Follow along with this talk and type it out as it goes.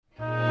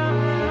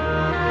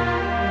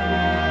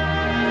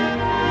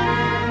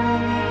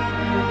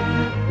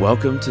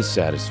Welcome to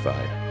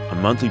Satisfied, a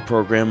monthly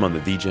program on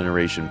the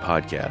Generation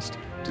podcast,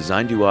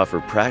 designed to offer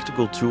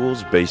practical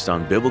tools based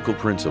on biblical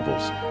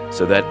principles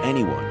so that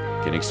anyone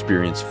can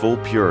experience full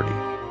purity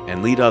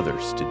and lead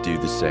others to do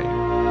the same.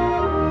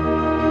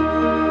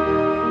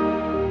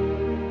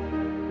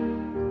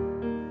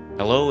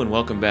 Hello and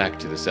welcome back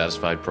to the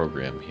Satisfied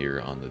program here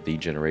on the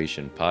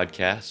Generation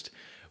podcast.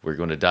 We're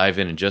going to dive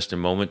in just a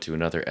moment to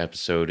another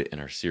episode in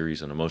our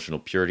series on emotional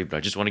purity, but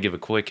I just want to give a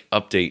quick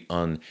update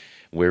on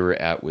where we're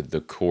at with the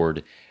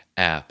Cord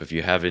app. If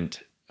you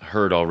haven't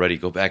heard already,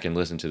 go back and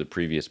listen to the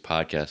previous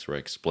podcast where I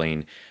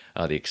explain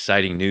the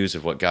exciting news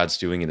of what God's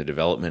doing in the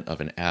development of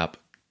an app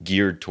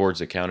geared towards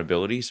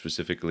accountability,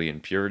 specifically in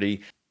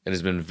purity. It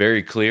has been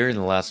very clear in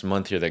the last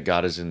month here that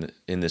God is in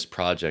this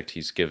project.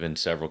 He's given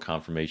several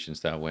confirmations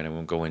that way, and I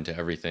won't go into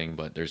everything,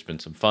 but there's been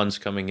some funds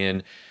coming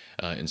in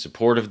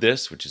support of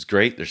this, which is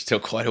great. There's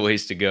still quite a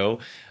ways to go,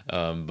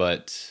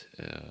 but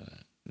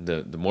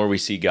the more we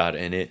see God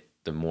in it,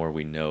 the more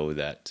we know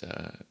that,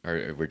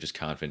 or we're just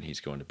confident He's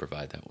going to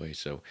provide that way.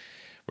 So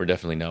we're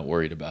definitely not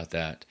worried about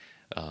that.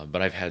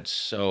 But I've had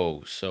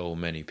so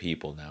many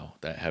people now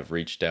that have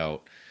reached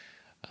out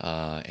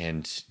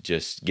and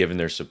just given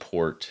their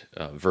support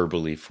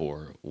verbally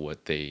for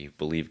what they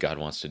believe God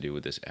wants to do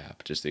with this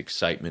app. Just the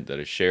excitement that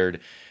is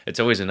shared.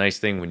 It's always a nice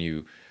thing when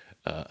you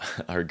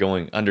are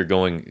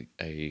undergoing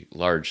a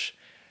large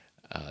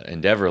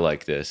endeavor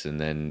like this, and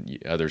then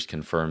others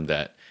confirm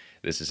that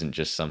this isn't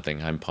just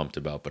something I'm pumped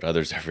about, but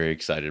others are very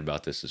excited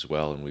about this as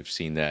well. And we've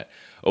seen that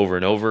over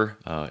and over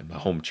in my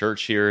home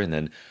church here, and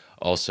then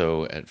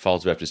also at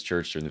Falls Baptist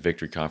Church during the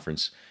Victory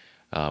Conference.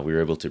 We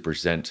were able to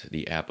present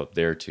the app up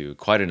there to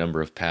quite a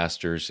number of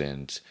pastors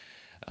and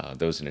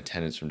those in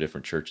attendance from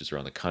different churches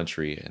around the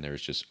country. And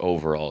there's just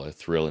overall a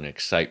thrill and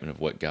excitement of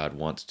what God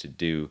wants to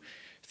do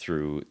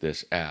through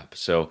this app.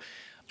 So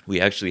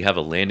we actually have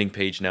a landing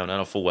page now,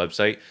 not a full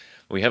website.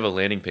 We have a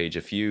landing page.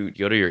 If you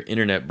go to your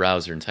internet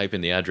browser and type in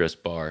the address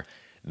bar,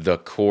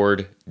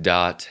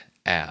 thecord.app,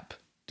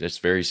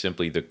 just very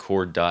simply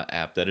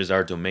thecord.app. That is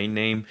our domain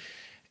name.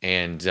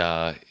 And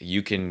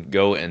you can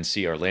go and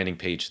see our landing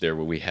page there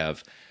where we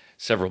have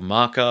several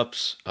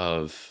mock-ups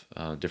of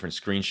different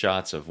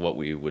screenshots of what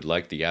we would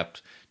like the app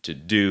to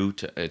do.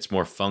 It's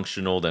more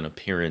functional than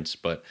appearance,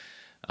 but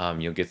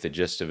you'll get the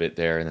gist of it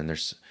there. And then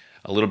there's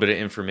a little bit of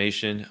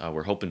information.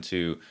 We're hoping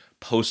to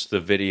post the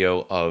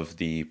video of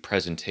the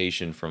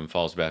presentation from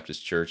Falls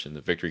Baptist Church and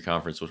the Victory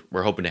Conference.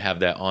 We're hoping to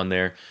have that on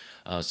there.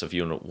 So if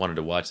you wanted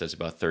to watch, that's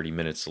about 30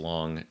 minutes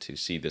long to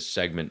see this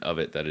segment of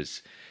it that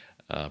is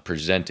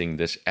presenting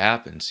this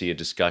app and see a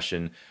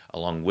discussion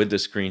along with the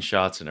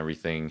screenshots and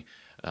everything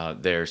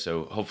there.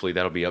 So hopefully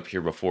that'll be up there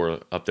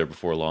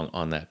before long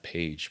on that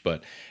page.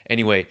 But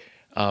anyway,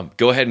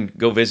 go ahead and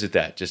go visit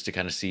that just to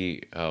kind of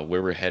see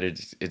where we're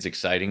headed. It's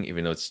exciting,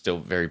 even though it's still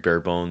very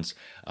bare bones.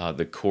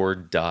 The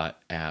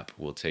Cord.app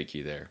will take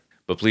you there.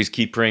 But please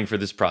keep praying for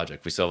this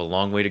project. We still have a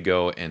long way to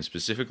go, and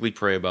specifically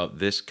pray about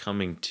this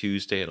coming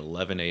Tuesday at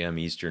 11 a.m.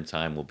 Eastern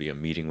Time will be a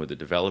meeting with the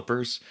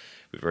developers.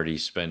 We've already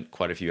spent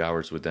quite a few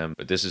hours with them,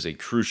 but this is a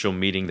crucial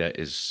meeting that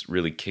is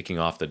really kicking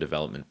off the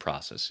development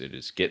process. It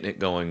is getting it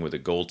going with a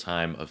goal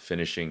time of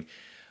finishing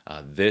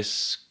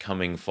this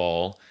coming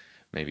fall,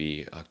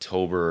 maybe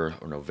October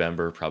or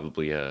November,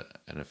 probably an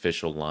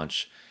official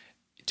launch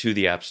to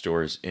the app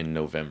stores in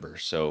November.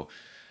 So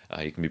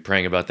you can be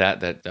praying about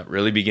that. That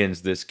really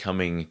begins this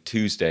coming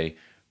Tuesday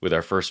with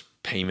our first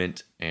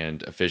payment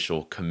and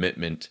official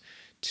commitment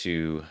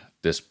to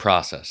this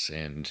process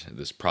and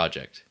this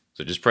project.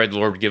 So just pray the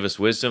Lord would give us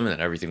wisdom and that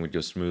everything would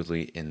go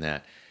smoothly in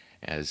that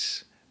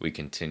as we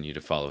continue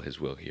to follow His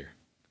will here.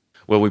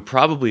 Well, we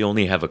probably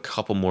only have a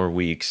couple more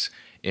weeks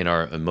in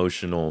our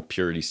emotional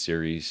purity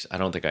series. I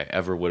don't think I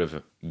ever would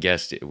have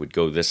guessed it would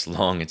go this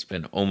long. It's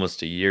been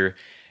almost a year,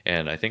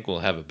 and I think we'll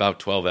have about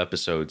 12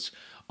 episodes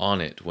on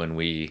it when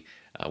we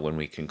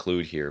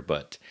conclude here.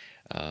 But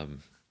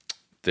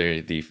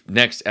the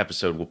next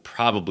episode will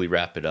probably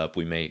wrap it up.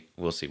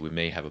 We'll see. We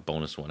may have a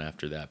bonus one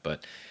after that.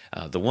 But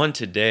the one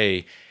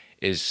today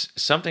is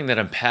something that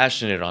I'm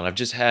passionate on. I've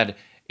just had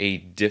a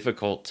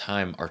difficult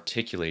time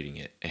articulating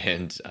it,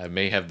 and I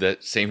may have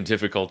that same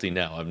difficulty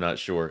now. I'm not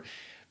sure.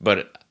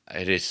 But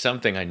it is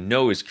something I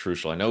know is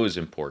crucial, I know is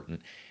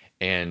important,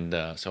 and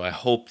so I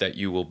hope that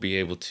you will be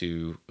able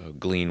to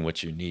glean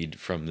what you need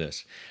from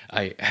this.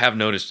 I have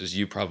noticed, as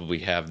you probably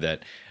have,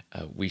 that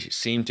we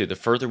seem to, the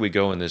further we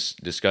go in this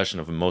discussion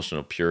of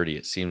emotional purity,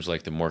 it seems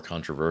like the more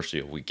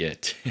controversial we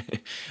get.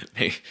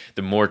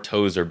 The more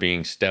toes are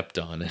being stepped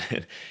on,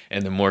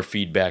 and the more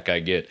feedback I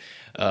get.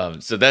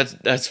 So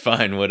that's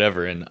fine,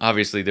 whatever. And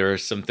obviously there are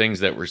some things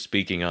that we're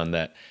speaking on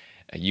that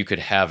you could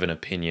have an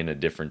opinion a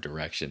different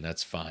direction.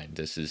 That's fine.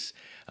 This is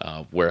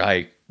where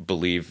I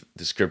believe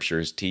the Scripture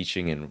is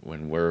teaching,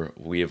 and where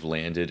we have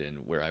landed,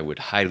 and where I would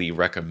highly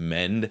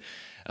recommend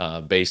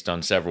based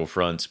on several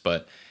fronts.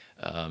 But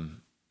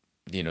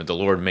the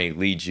Lord may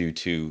lead you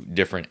to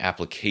different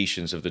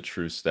applications of the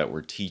truths that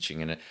we're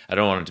teaching. And I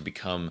don't want it to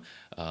become,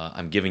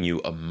 I'm giving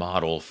you a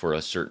model for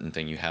a certain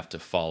thing you have to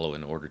follow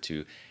in order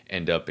to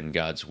end up in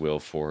God's will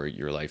for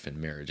your life and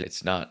marriage.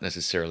 It's not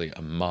necessarily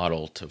a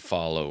model to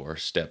follow or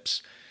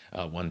steps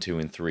 1, 2,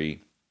 and 3.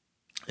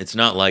 It's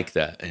not like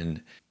that.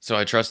 And so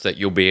I trust that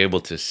you'll be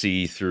able to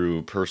see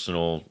through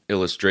personal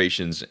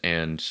illustrations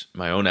and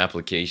my own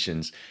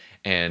applications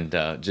and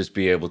just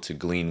be able to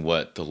glean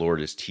what the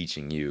Lord is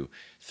teaching you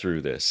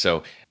through this.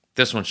 So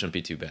this one shouldn't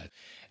be too bad.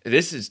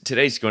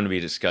 Today's going to be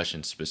a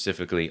discussion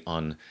specifically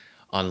on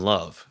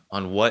love,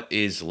 on what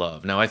is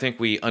love. Now, I think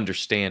we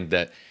understand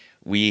that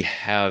we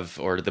have,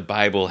 or the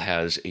Bible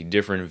has, a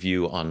different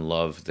view on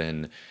love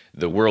than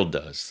the world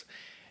does.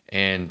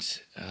 And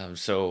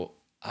so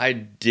I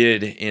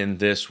did in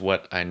this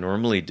what I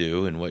normally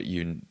do, and what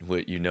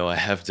you know I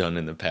have done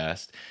in the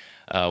past.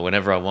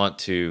 Whenever I want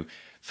to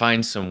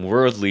find some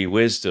worldly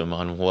wisdom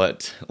on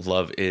what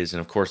love is, and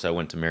of course I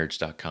went to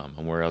marriage.com,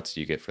 and where else do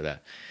you get for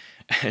that?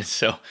 And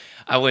so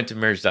I went to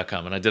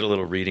marriage.com and I did a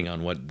little reading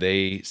on what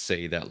they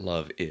say that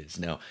love is.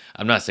 Now,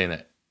 I'm not saying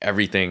that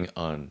everything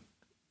on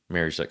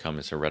marriage.com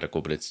is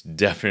heretical, but it's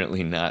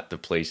definitely not the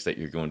place that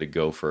you're going to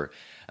go for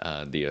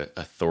the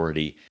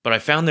authority. But I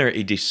found there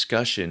a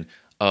discussion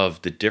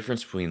of the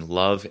difference between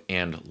love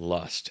and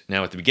lust.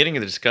 Now, at the beginning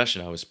of the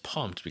discussion, I was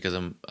pumped because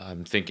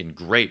I'm thinking,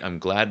 great, I'm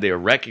glad they are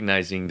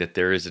recognizing that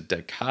there is a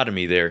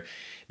dichotomy there,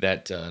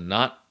 that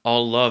not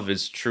all love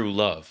is true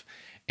love.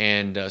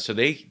 And so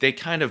they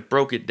kind of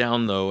broke it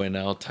down, though, and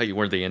I'll tell you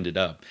where they ended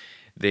up.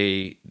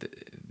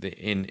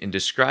 In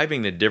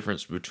describing the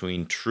difference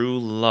between true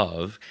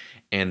love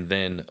and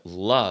then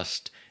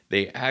lust,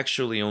 they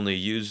actually only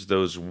used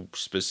those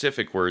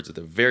specific words at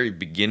the very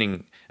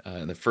beginning.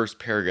 In the first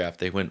paragraph,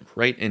 they went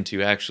right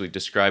into actually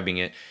describing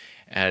it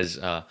as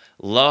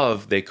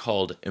love. They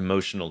called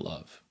emotional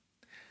love,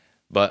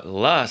 but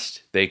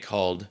lust they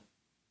called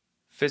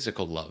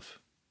physical love.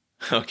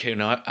 Okay,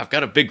 now I've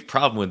got a big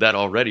problem with that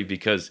already,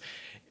 because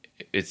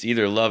it's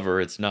either love or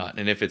it's not.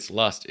 And if it's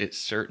lust, it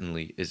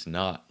certainly is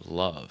not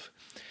love.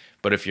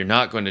 But if you're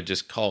not going to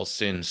just call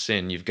sin,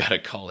 sin, you've got to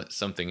call it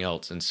something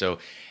else. And so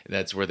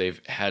that's where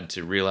they've had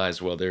to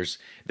realize, well,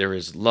 there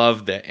is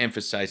love that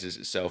emphasizes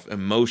itself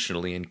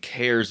emotionally and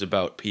cares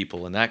about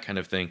people and that kind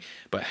of thing.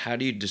 But how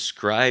do you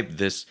describe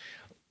this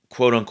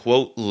quote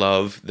unquote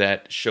love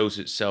that shows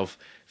itself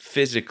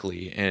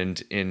physically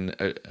and in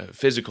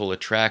physical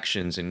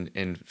attractions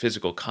and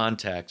physical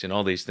contact and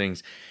all these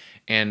things?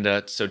 And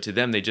so to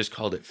them, they just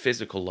called it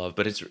physical love,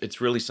 but it's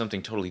really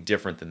something totally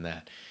different than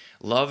that.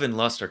 Love and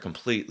lust are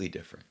completely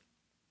different.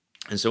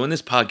 And so in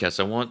this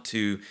podcast, I want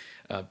to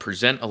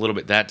present a little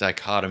bit that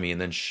dichotomy and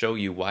then show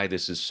you why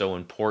this is so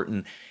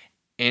important,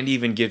 and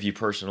even give you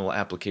personal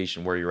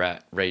application where you're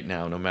at right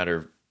now, no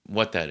matter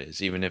what that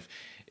is. Even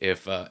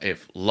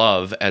if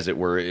love, as it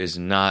were, is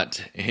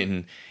not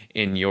in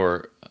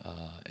your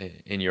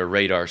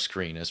radar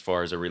screen as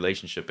far as a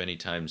relationship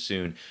anytime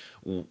soon,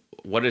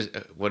 what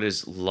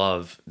is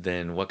love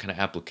then? What kind of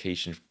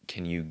application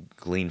can you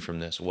glean from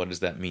this? What does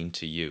that mean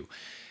to you?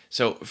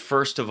 So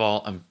first of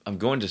all, I'm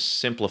going to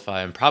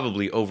simplify and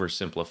probably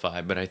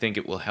oversimplify, but I think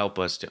it will help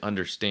us to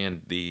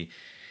understand the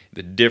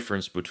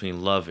difference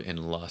between love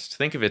and lust.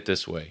 Think of it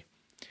this way.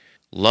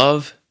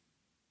 Love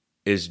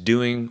is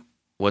doing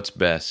what's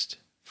best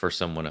for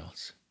someone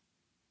else.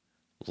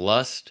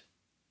 Lust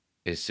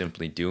is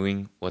simply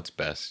doing what's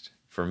best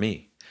for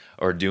me,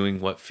 or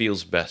doing what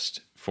feels best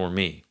for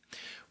me.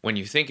 When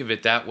you think of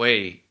it that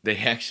way, they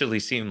actually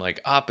seem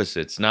like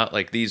opposites, not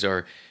like these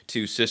are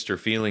two sister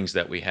feelings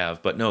that we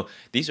have, but no,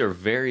 these are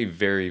very,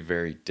 very,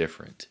 very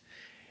different.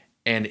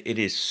 And it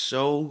is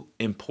so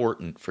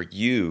important for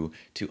you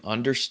to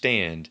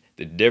understand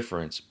the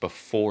difference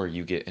before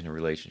you get in a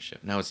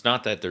relationship. Now, it's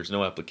not that there's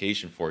no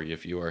application for you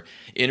if you are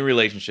in a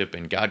relationship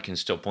and God can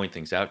still point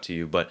things out to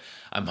you, but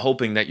I'm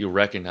hoping that you'll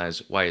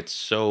recognize why it's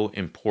so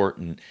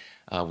important,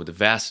 with the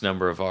vast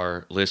number of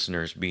our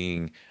listeners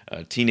being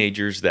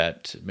teenagers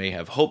that may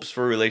have hopes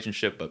for a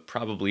relationship, but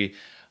probably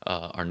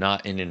are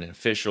not in an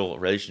official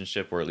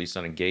relationship, or at least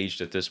not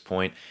engaged at this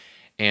point.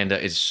 And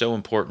it's so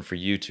important for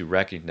you to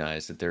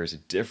recognize that there is a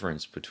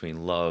difference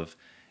between love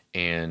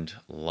and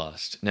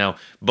lust. Now,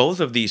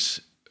 both of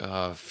these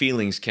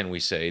feelings, can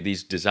we say,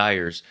 these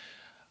desires,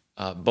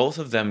 both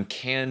of them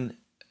can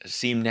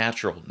seem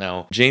natural.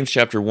 Now, James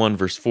chapter 1,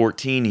 verse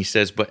 14, he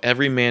says, "But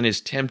every man is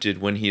tempted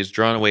when he is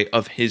drawn away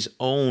of his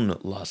own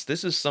lust."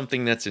 This is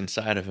something that's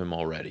inside of him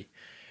already.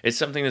 It's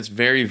something that's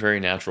very,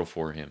 very natural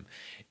for him.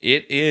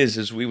 It is,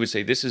 as we would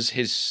say, this is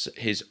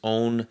his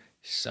own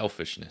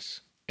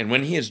selfishness. And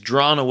when he is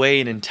drawn away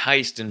and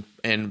enticed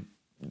and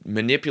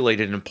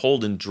manipulated and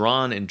pulled and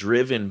drawn and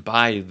driven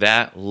by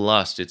that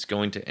lust, it's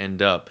going to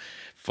end up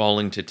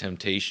falling to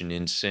temptation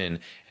in sin.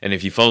 And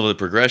if you follow the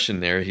progression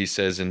there, he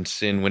says, "In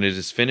sin, when it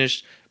is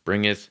finished,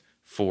 bringeth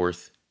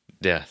forth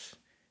death."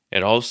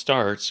 It all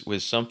starts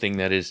with something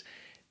that is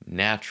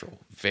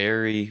natural,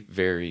 very,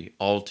 very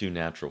all too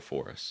natural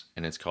for us,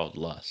 and it's called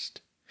lust.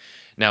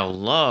 Now,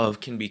 love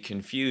can be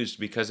confused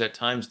because at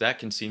times that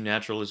can seem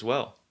natural as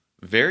well.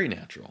 Very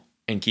natural.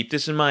 And keep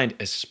this in mind,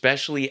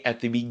 especially at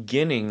the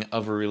beginning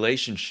of a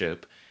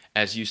relationship,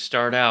 as you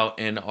start out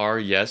and are,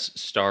 yes,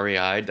 starry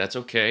eyed, that's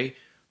okay.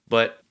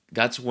 But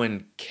that's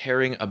when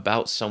caring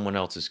about someone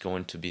else is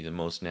going to be the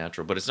most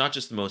natural. But it's not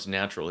just the most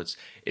natural,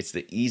 it's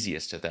the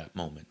easiest at that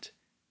moment.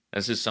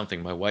 This is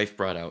something my wife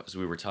brought out as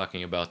we were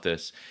talking about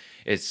this.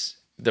 It's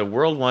the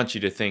world wants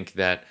you to think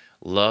that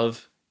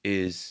love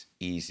is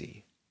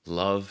easy.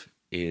 Love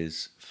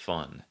is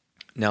fun.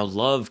 Now,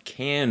 love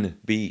can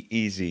be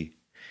easy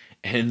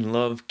and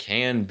love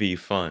can be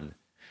fun,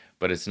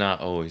 but it's not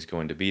always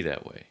going to be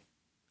that way.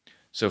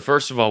 So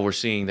first of all, we're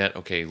seeing that,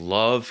 okay,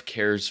 love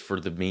cares for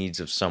the needs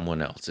of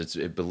someone else.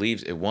 It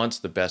believes it wants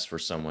the best for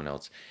someone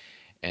else.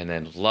 And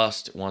then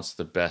lust wants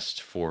the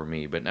best for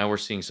me. But now we're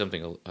seeing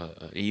something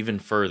even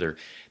further,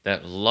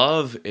 that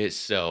love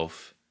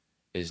itself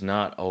is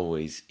not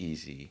always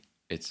easy.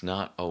 It's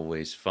not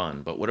always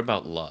fun. But what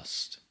about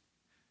lust?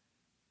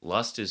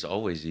 Lust is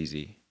always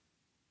easy.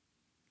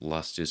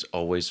 Lust is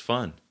always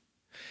fun.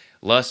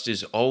 Lust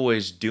is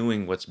always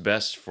doing what's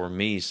best for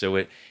me, so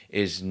it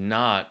is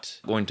not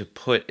going to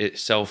put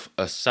itself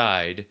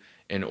aside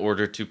in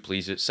order to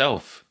please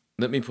itself.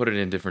 Let me put it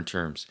in different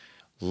terms.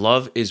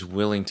 Love is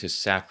willing to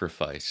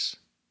sacrifice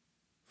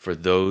for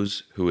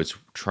those who it's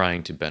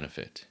trying to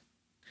benefit.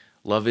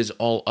 Love is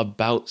all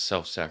about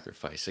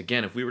self-sacrifice.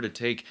 Again, if we were to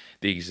take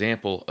the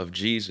example of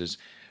Jesus,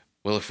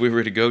 well, if we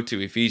were to go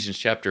to Ephesians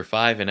chapter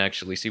 5 and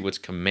actually see what's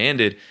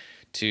commanded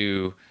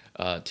to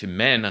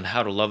men on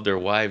how to love their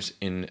wives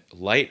in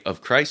light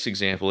of Christ's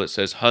example, it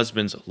says,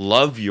 "Husbands,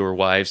 love your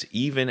wives,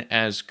 even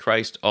as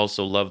Christ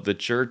also loved the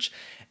church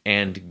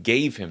and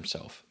gave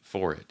himself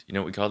for it." You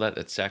know what we call that?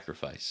 That's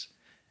sacrifice.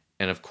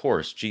 And of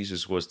course,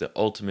 Jesus was the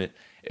ultimate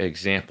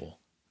example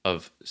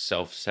of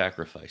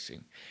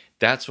self-sacrificing.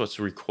 That's what's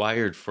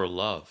required for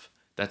love.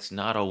 That's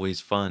not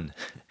always fun.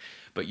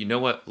 But you know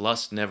what?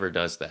 Lust never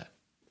does that.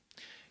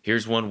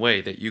 Here's one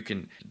way that you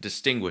can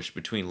distinguish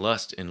between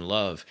lust and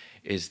love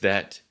is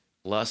that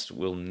lust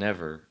will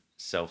never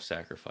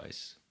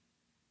self-sacrifice.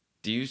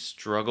 Do you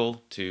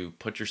struggle to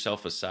put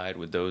yourself aside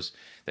with those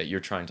that you're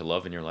trying to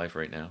love in your life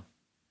right now?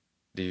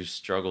 Do you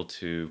struggle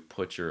to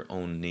put your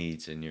own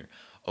needs and your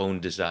own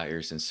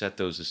desires and set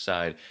those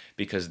aside?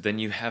 Because then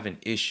you have an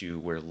issue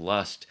where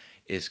lust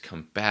is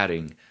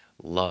combating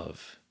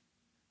love.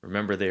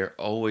 Remember, they are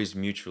always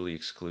mutually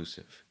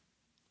exclusive.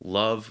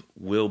 Love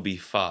will be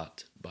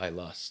fought by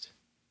lust,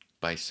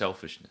 by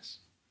selfishness.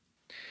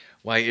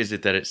 Why is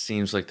it that it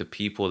seems like the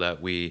people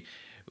that we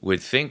would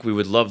think we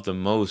would love the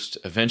most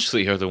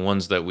eventually are the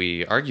ones that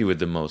we argue with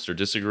the most or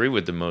disagree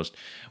with the most?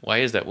 Why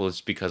is that? Well,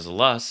 it's because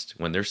lust,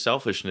 when there's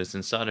selfishness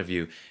inside of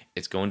you,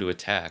 it's going to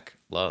attack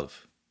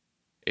love.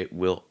 It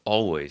will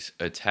always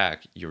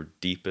attack your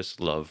deepest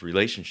love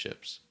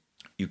relationships.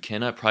 You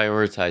cannot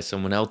prioritize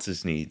someone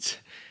else's needs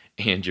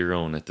and your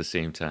own at the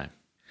same time.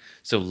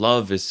 So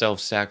love is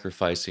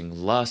self-sacrificing.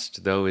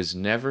 Lust, though, is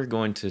never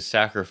going to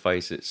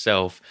sacrifice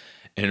itself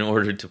in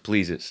order to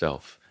please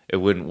itself. It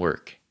wouldn't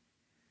work.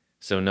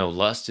 So no,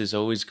 lust is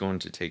always going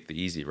to take the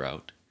easy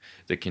route,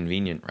 the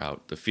convenient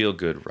route, the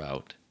feel-good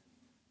route,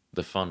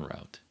 the fun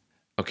route.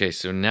 Okay,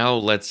 so now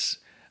let's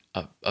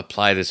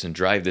apply this and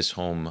drive this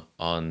home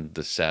on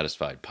the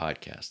Satisfied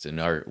podcast and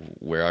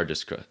where our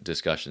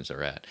discussions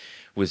are at.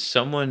 With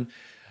someone,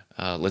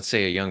 let's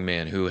say a young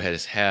man who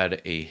has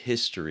had a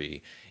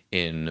history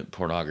in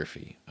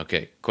pornography.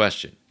 Okay,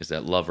 question, is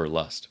that love or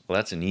lust? Well,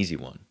 that's an easy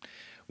one.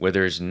 Where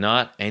there's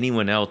not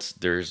anyone else,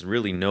 there's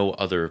really no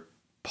other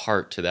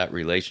part to that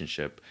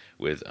relationship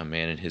with a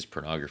man and his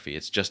pornography.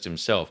 It's just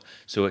himself.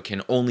 So it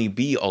can only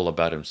be all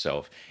about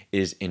himself. It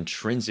is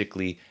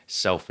intrinsically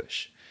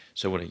selfish.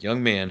 So when a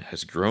young man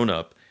has grown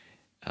up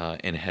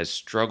and has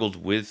struggled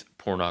with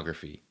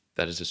pornography,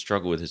 that is a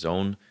struggle with his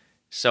own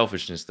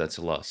selfishness, that's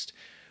lust.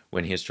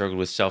 When he has struggled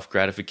with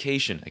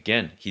self-gratification,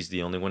 again, he's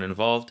the only one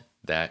involved,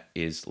 that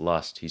is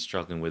lust. He's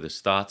struggling with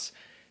his thoughts,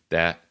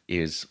 that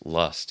is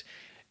lust.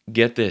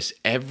 Get this,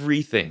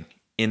 everything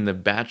in the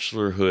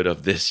bachelorhood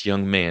of this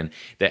young man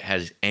that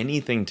has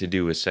anything to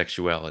do with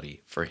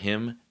sexuality, for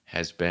him,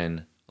 has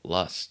been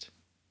lust.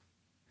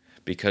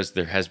 Because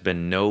there has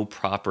been no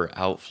proper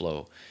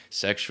outflow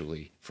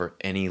sexually for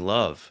any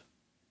love.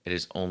 It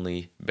has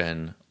only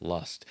been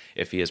lust.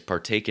 If he has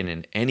partaken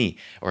in any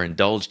or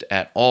indulged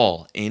at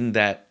all in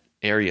that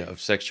area of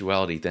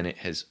sexuality, then it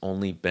has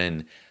only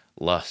been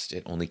lust.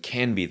 It only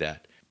can be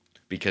that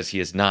because he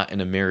is not in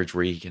a marriage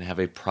where he can have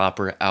a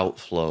proper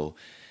outflow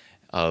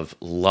of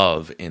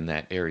love in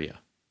that area.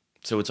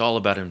 So it's all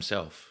about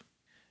himself.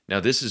 Now,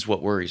 this is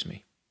what worries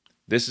me.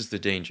 This is the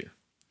danger.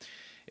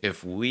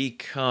 If we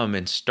come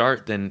and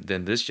start, then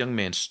this young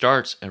man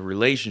starts a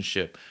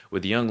relationship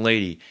with a young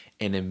lady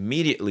and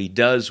immediately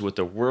does what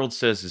the world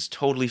says is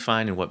totally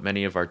fine and what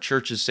many of our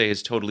churches say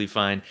is totally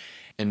fine,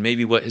 and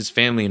maybe what his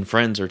family and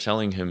friends are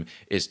telling him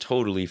is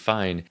totally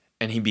fine,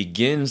 and he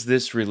begins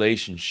this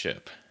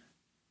relationship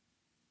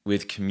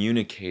with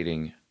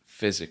communicating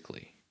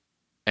physically.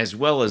 as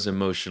well as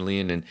emotionally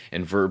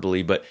and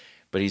verbally, but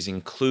he's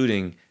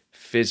including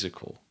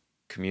physical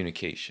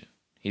communication.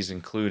 He's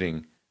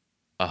including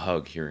a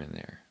hug here and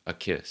there, a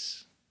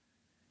kiss.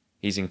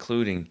 He's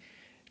including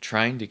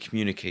trying to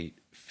communicate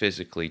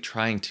physically,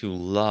 trying to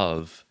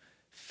love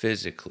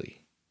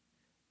physically.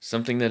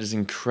 Something that is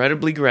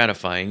incredibly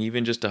gratifying,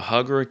 even just a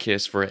hug or a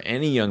kiss for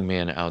any young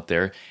man out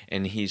there.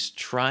 And he's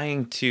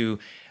trying to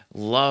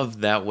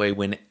love that way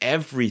when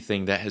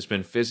everything that has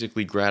been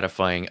physically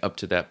gratifying up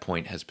to that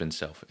point has been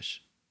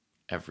selfish.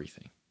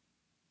 Everything.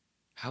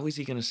 How is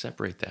he going to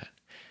separate that?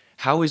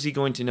 How is he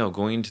going to know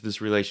going into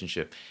this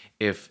relationship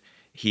if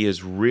he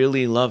is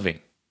really loving,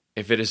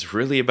 if it is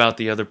really about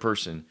the other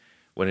person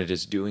when it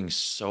is doing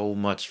so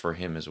much for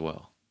him as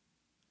well?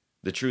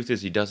 The truth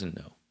is he doesn't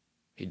know.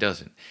 He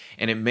doesn't.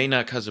 And it may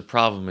not cause a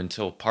problem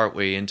until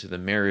partway into the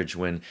marriage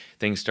when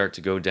things start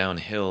to go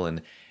downhill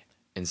and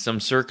some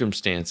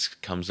circumstance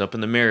comes up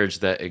in the marriage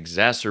that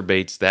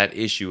exacerbates that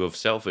issue of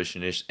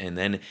selfishness, and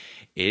then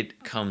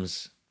it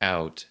comes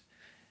out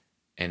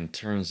and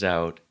turns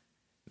out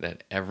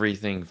that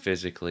everything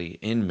physically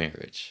in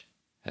marriage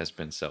has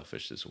been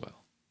selfish as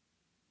well.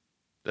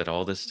 That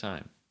all this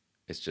time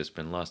it's just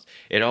been lust.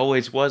 It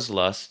always was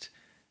lust,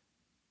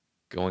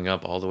 going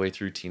up all the way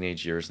through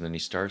teenage years, and then he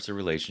starts a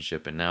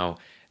relationship, and now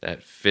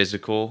that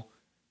physical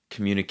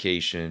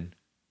communication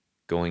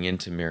going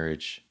into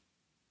marriage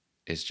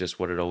is just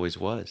what it always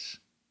was.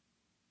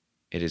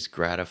 It is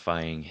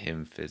gratifying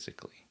him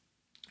physically.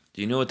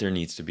 Do you know what there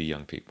needs to be,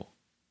 young people?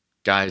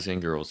 Guys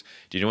and girls,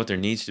 do you know what there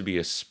needs to be,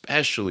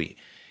 especially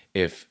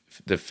if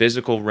the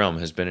physical realm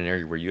has been an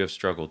area where you have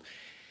struggled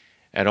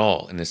at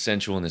all in the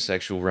sensual and the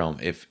sexual realm?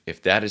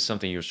 If that is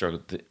something you've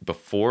struggled,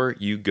 before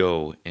you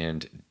go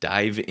and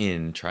dive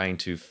in trying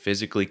to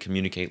physically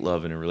communicate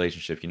love in a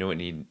relationship, you know what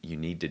you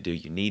need to do?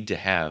 You need to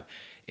have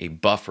a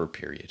buffer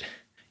period.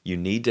 You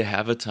need to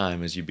have a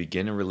time as you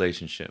begin a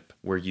relationship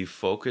where you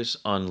focus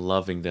on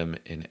loving them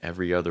in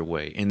every other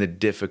way, in the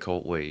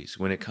difficult ways,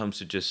 when it comes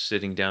to just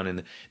sitting down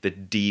in the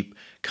deep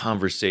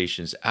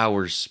conversations,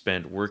 hours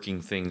spent working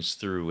things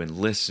through and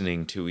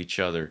listening to each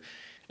other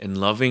and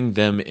loving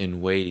them in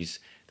ways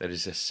that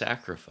is a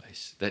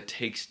sacrifice, that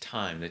takes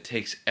time, that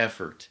takes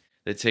effort,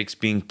 that takes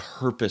being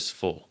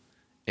purposeful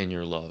in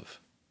your love.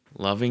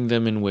 Loving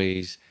them in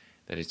ways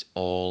that it's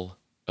all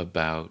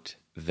about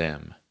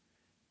them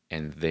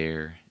and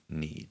their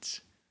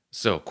needs.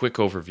 So, quick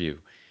overview.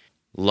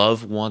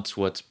 Love wants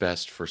what's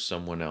best for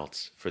someone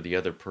else, for the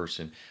other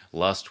person.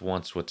 Lust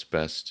wants what's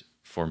best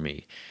for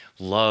me.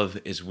 Love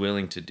is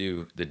willing to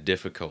do the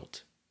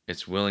difficult.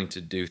 It's willing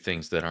to do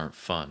things that aren't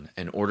fun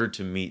in order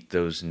to meet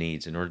those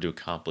needs, in order to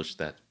accomplish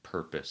that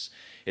purpose.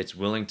 It's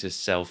willing to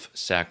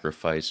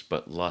self-sacrifice,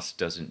 but lust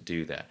doesn't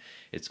do that.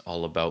 It's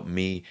all about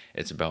me.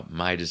 It's about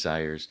my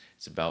desires.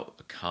 It's about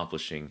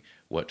accomplishing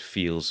what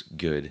feels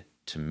good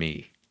to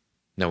me.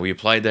 Now, we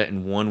applied that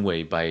in one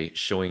way by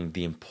showing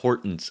the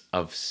importance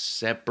of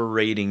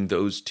separating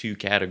those two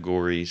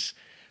categories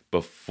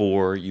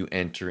before you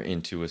enter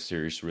into a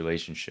serious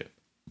relationship.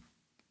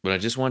 But I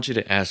just want you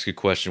to ask a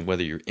question,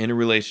 whether you're in a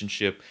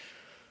relationship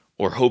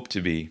or hope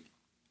to be.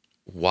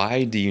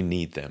 Why do you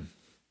need them?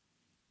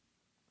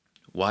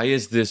 Why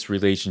is this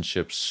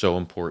relationship so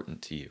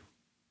important to you?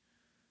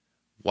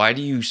 Why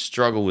do you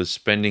struggle with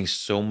spending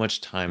so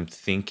much time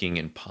thinking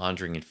and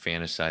pondering and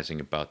fantasizing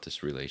about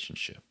this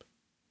relationship?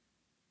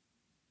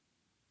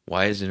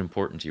 Why is it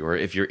important to you? Or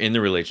if you're in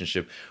the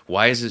relationship,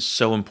 why is it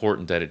so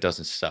important that it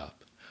doesn't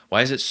stop?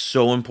 Why is it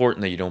so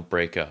important that you don't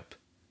break up?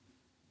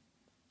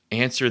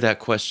 Answer that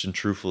question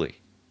truthfully.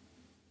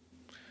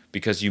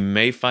 Because you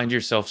may find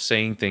yourself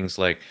saying things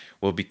like,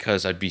 well,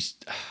 because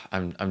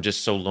I'm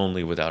just so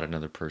lonely without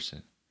another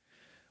person.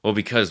 Well,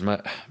 because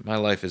my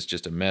life is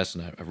just a mess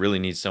and I really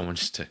need someone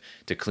just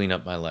to clean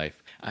up my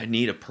life. I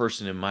need a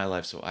person in my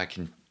life so I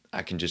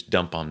can just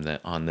dump on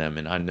them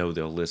and I know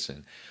they'll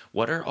listen.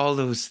 What are all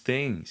those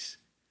things?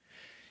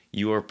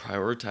 You are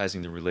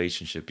prioritizing the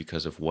relationship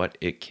because of what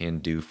it can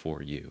do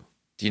for you.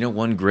 Do you know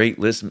one great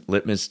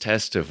litmus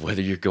test of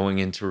whether you're going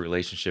into a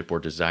relationship or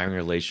desiring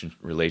a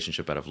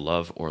relationship out of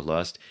love or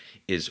lust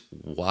is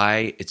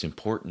why it's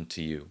important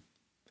to you?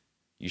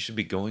 You should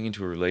be going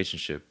into a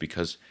relationship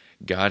because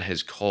God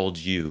has called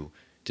you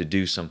to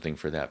do something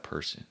for that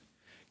person.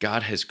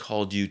 God has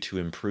called you to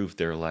improve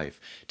their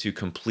life, to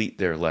complete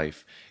their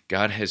life.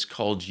 God has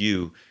called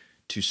you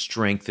to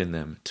strengthen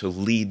them, to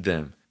lead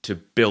them, to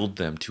build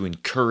them, to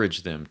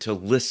encourage them, to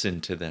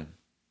listen to them,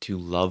 to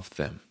love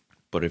them.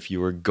 But if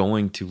you are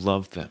going to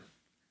love them,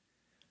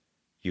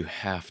 you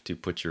have to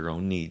put your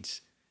own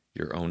needs,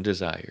 your own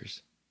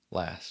desires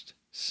last,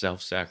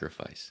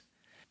 self-sacrifice,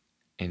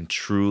 and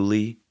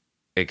truly,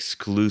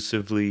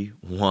 exclusively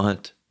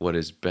want what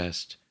is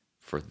best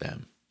for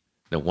them.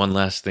 Now, one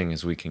last thing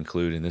as we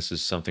conclude, and this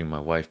is something my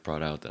wife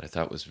brought out that I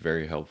thought was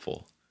very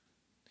helpful.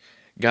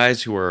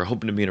 Guys who are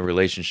hoping to be in a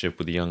relationship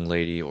with a young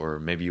lady, or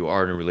maybe you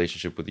are in a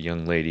relationship with a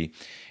young lady,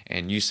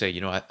 and you say,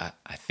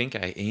 I think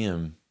I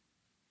am.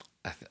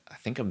 I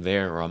think I'm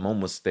there, or I'm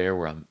almost there,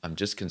 where I'm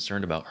just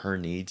concerned about her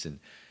needs and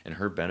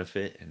her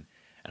benefit, and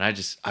And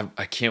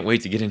I can't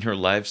wait to get in her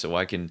life so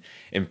I can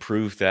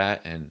improve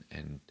that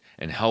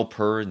and help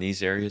her in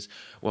these areas.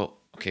 Well,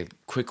 okay,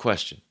 quick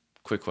question.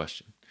 Quick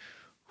question.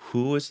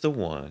 Who is the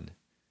one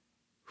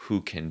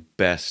who can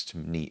best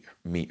meet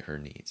her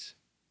needs?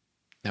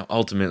 Now,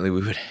 ultimately,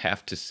 we would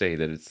have to say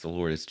that it's the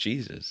Lord, it's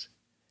Jesus,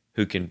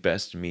 who can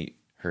best meet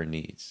her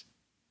needs.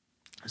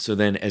 So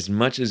then, as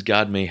much as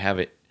God may have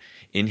it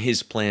in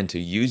his plan to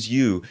use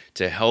you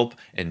to help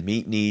and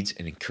meet needs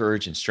and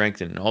encourage and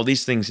strengthen and all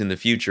these things in the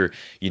future,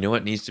 you know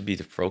what needs to be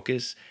the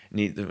focus?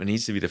 What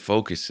needs to be the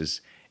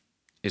focus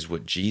is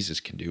what Jesus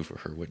can do for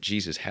her, what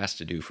Jesus has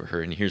to do for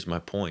her. And here's my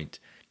point.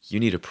 You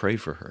need to pray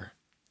for her.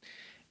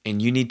 And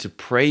you need to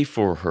pray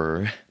for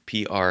her,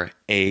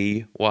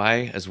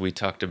 P-R-A-Y, as we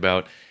talked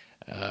about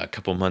a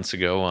couple months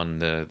ago on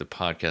the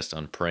podcast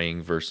on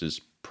praying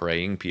versus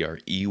praying,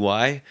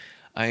 P-R-E-Y-I-N-G.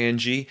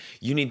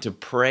 You need to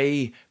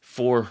pray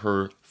for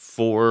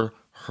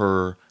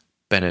her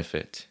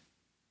benefit.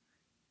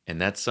 And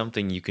that's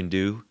something you can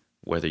do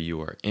whether you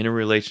are in a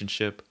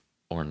relationship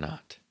or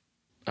not.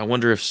 I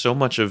wonder if so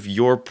much of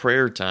your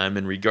prayer time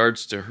in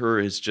regards to her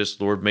is just,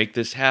 Lord, make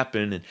this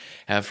happen and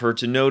have her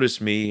to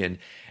notice me and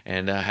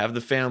have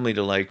the family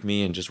to like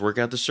me and just work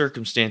out the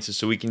circumstances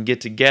so we can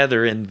get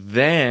together and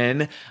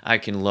then I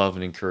can love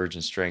and encourage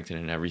and strengthen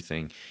and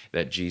everything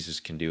that Jesus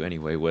can do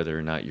anyway, whether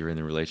or not you're in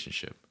the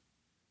relationship.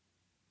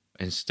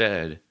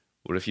 Instead,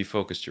 what if you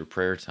focused your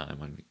prayer time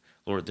on,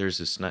 Lord, there's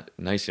this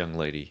nice young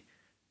lady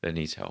that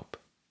needs help.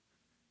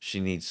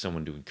 She needs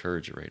someone to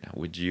encourage her right now.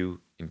 Would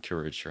you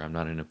encourage her? I'm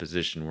not in a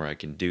position where I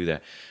can do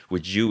that.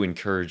 Would you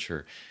encourage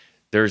her?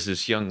 There's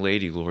this young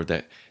lady, Lord,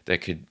 that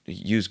could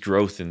use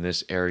growth in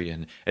this area.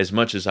 And as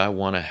much as I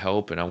want to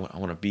help and I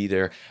want to be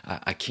there,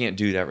 I can't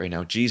do that right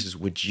now. Jesus,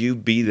 would you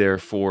be there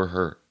for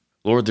her?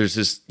 Lord, there's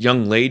this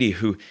young lady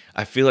who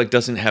I feel like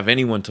doesn't have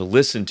anyone to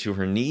listen to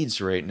her needs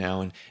right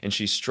now, and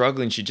she's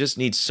struggling. She just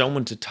needs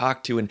someone to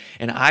talk to, and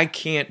I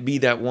can't be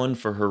that one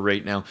for her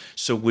right now.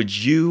 So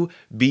would you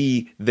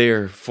be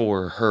there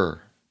for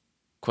her?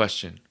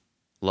 Question,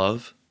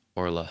 love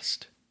or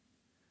lust?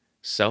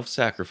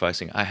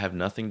 Self-sacrificing, I have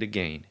nothing to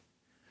gain.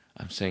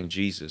 I'm saying,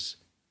 Jesus,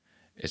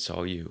 it's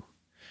all you.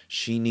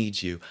 She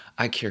needs you.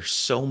 I care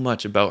so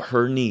much about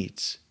her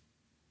needs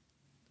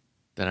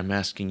that I'm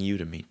asking you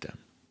to meet them.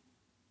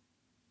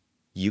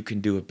 You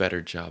can do a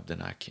better job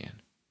than I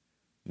can.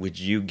 Would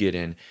you get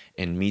in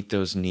and meet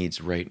those needs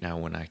right now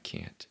when I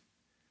can't?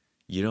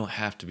 You don't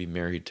have to be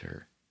married to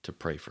her to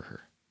pray for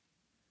her.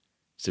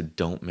 So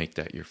don't make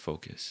that your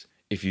focus.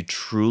 If you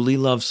truly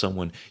love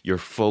someone, your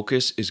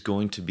focus is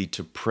going to be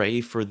to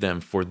pray for them,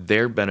 for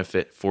their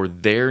benefit, for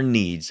their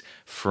needs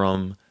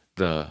from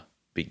the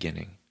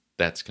beginning.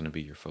 That's going to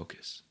be your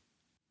focus.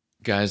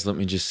 Guys, let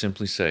me just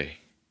simply say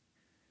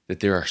that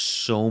there are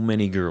so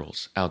many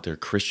girls out there,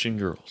 Christian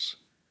girls,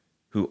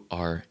 who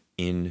are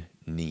in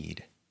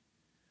need,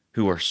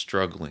 who are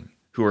struggling,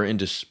 who are in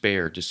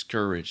despair,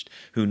 discouraged,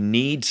 who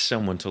need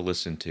someone to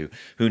listen to,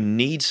 who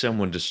need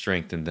someone to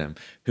strengthen them,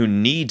 who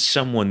need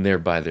someone there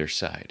by their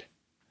side.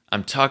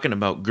 I'm talking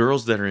about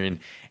girls that are in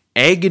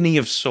agony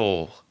of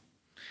soul,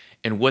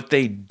 and what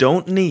they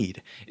don't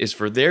need is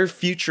for their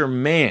future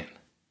man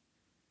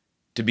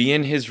to be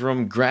in his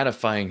room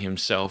gratifying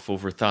himself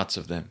over thoughts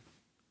of them,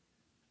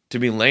 to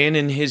be laying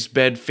in his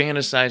bed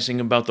fantasizing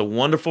about the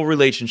wonderful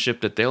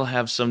relationship that they'll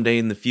have someday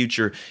in the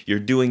future. You're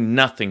doing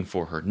nothing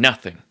for her,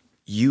 nothing.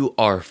 You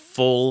are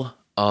full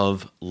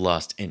of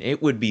lust, and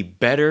it would be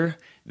better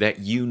that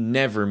you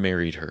never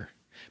married her,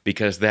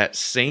 because that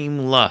same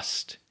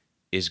lust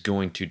is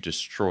going to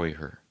destroy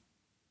her.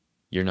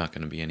 You're not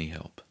going to be any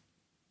help.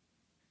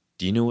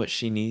 Do you know what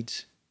she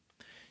needs?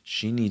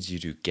 She needs you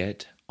to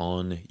get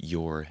on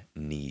your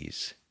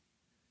knees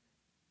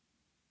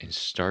and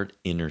start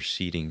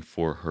interceding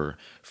for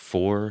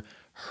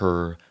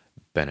her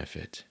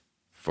benefit,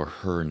 for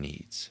her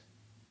needs.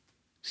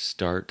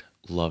 Start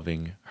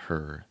loving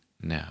her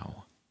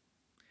now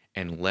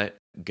and let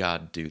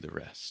God do the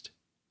rest.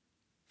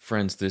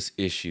 Friends, this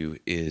issue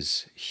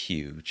is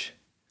huge.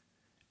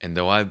 And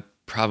though I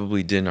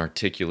probably didn't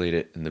articulate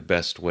it in the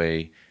best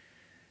way,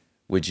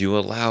 would you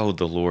allow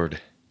the Lord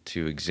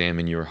to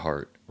examine your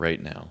heart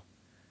right now,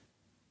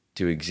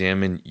 to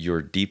examine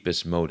your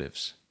deepest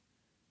motives,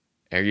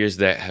 areas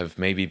that have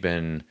maybe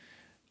been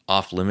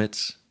off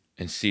limits,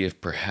 and see if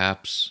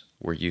perhaps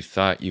where you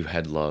thought you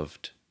had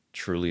loved,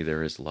 truly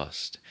there is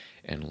lust,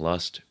 and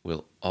lust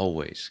will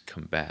always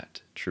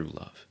combat true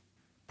love.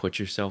 Put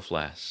yourself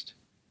last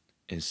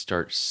and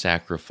start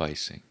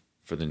sacrificing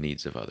for the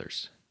needs of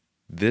others.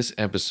 This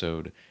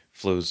episode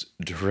flows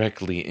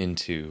directly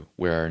into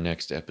where our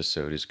next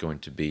episode is going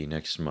to be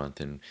next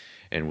month,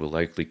 and will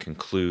likely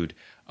conclude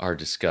our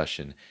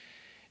discussion.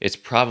 It's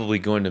probably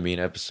going to be an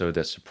episode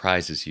that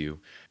surprises you,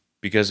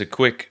 because a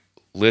quick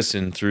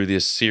listen through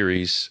this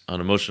series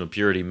on emotional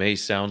purity may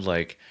sound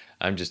like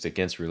I'm just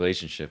against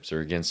relationships or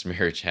against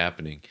marriage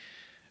happening.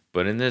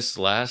 But in this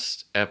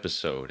last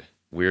episode,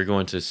 we're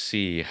going to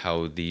see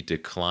how the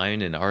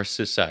decline in our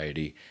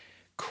society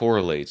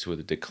correlates with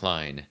a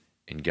decline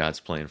in God's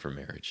plan for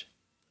marriage.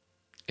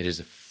 It is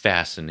a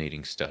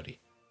fascinating study.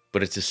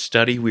 But it's a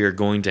study we are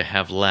going to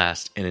have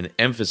last, and an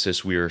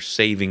emphasis we are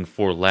saving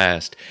for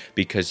last,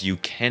 because you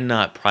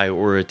cannot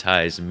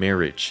prioritize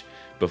marriage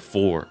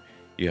before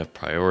you have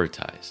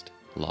prioritized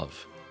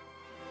love.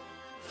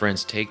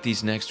 Friends, take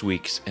these next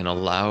weeks and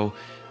allow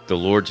the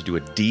Lord to do a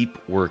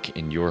deep work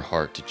in your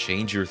heart to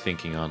change your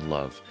thinking on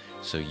love,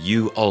 so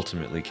you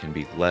ultimately can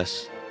be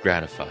less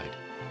gratified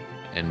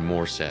and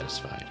more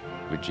satisfied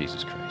with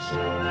Jesus Christ.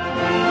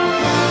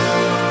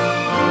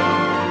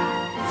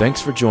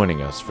 Thanks for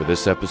joining us for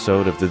this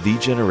episode of the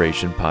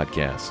Generation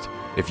Podcast.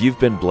 If you've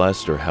been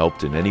blessed or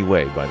helped in any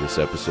way by this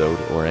episode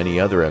or any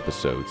other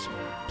episodes,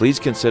 please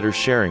consider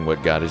sharing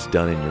what God has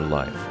done in your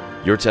life.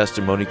 Your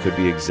testimony could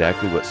be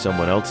exactly what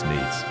someone else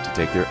needs to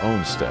take their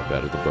own step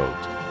out of the boat.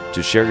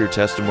 To share your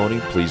testimony,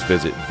 please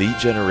visit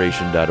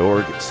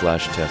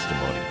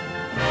thegeneration.org/testimony.